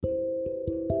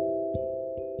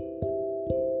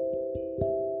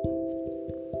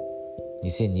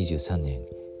2023年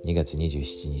2月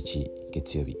27日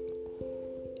月曜日、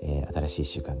新しい1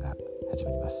週間が始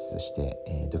まります。そして、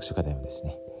読書課題もです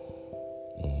ね、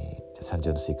三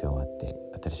条の水管終わって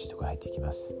新しいところに入っていき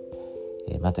ます。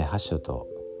マタイ8章と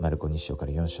マルコ2章か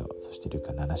ら4章、そしてル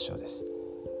カ7章です。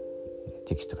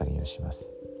テキストから引用しま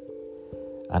す。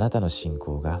あなたの信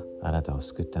仰があなたを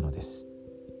救ったのです。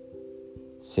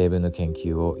聖文の研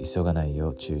究を急がないよ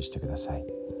う注意してください。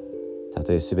た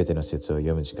とえすべての説を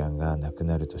読む時間がなく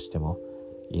なるとしても、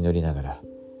祈りながら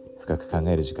深く考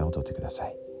える時間をとってくださ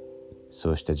い。そ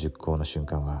うした熟考の瞬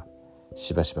間は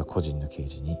しばしば個人の啓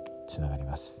示につながり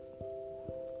ます。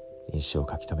印象を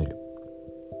書き留める。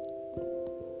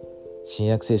新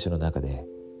約聖書の中で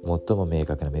最も明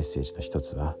確なメッセージの一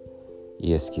つは、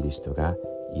イエス・キリストが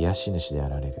癒し主であ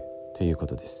られるというこ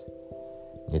とです。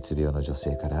熱病の女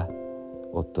性から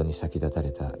夫に先立た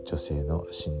れた女性の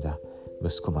死んだ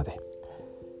息子まで、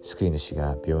救い主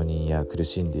が病人や苦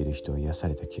しんでいる人を癒さ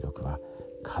れた記録は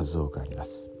数多くありま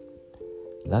す。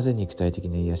なぜ肉体的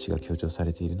な癒しが強調さ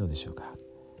れているのでしょうか。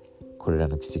これら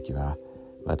の奇跡は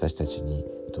私たちに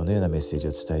どのようなメッセージ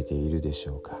を伝えているでし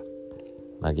ょうか。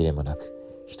紛れもなく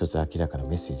一つ明らかな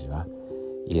メッセージは、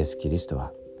イエス・キリスト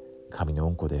は神の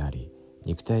御子であり、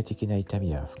肉体的な痛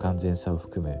みや不完全さを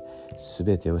含む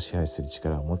全てを支配する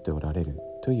力を持っておられる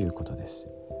ということです。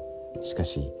しか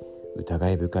し、疑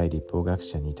い深い律法学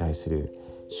者に対する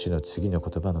主の次の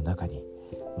言葉の中に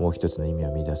もう一つの意味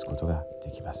を見出すことがで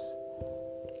きます。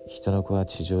人の子は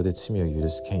地上で罪を許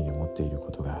す権威を持っているこ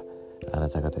とがあな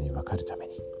た方に分かるため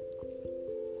に。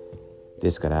で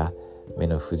すから、目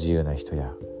の不自由な人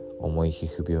や重い皮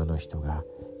膚病の人が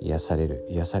癒さ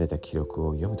れた記録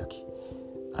を読むとき、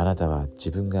あなたは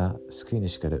自分が救い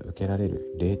主から受けられ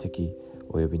る霊的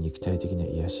および肉体的な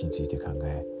癒しについて考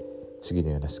え、次の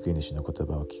ような救い主の言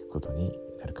葉を聞くことに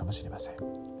なるかもしれません。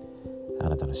あ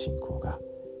なたの信仰が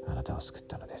あなたを救っ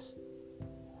たのです。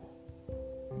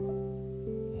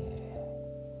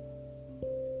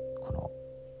この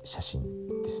写真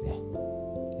ですね、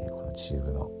このチュー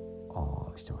ブの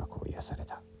人がこう癒され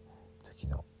た時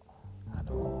の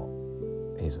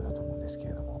映像だと思うんですけ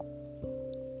れども、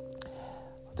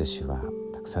私は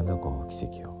たくさんの奇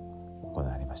跡を行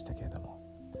われましたけれども、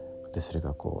それ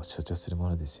が象徴するも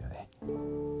のですよね。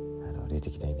霊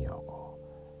的な意味を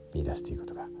見出すというこ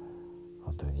とが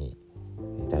本当に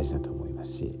大事だと思いま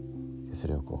すし、そ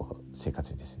れを生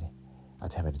活にですね当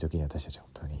てはめるときに私たちは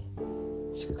本当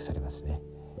に祝福されますね。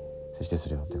そしてそ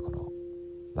れを本当にこの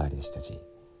周りの人たち、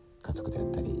家族であ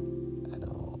ったり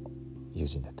友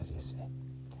人だったりですね、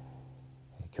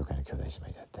教会の兄弟姉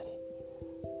妹であったり、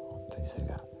本当にそれ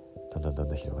がどんどん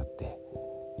広がって、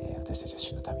私たちは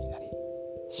主の民になり、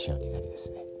シオンになりで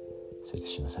すね、そして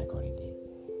主の最高輪に、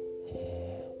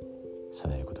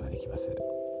備えることができます。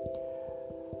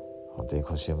本当に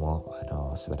今週も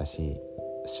素晴らしい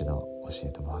主の教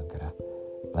えと模範から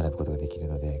学ぶことができる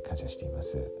ので感謝していま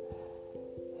す。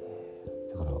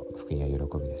この福音や喜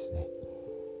びですね、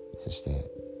そして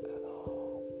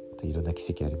いろんな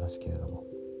奇跡ありますけれども、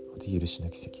本当に許しの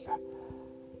奇跡が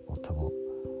最も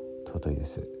尊いで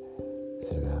す。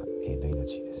それが永遠の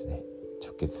命ですね、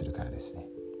直結するからですね。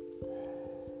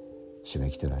主が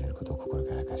生きておられることを心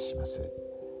から証しします。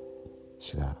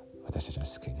主が私たちの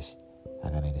救い主、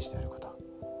贖い主であること、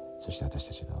そして私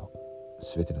たちの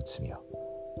全ての罪を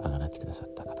贖ってくださ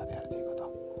った方であるというこ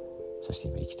と、そして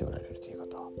今生きておられるというこ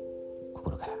とを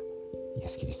心からイエ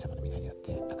ス・キリスト様の皆によっ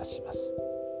て証しします。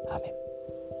アーメン。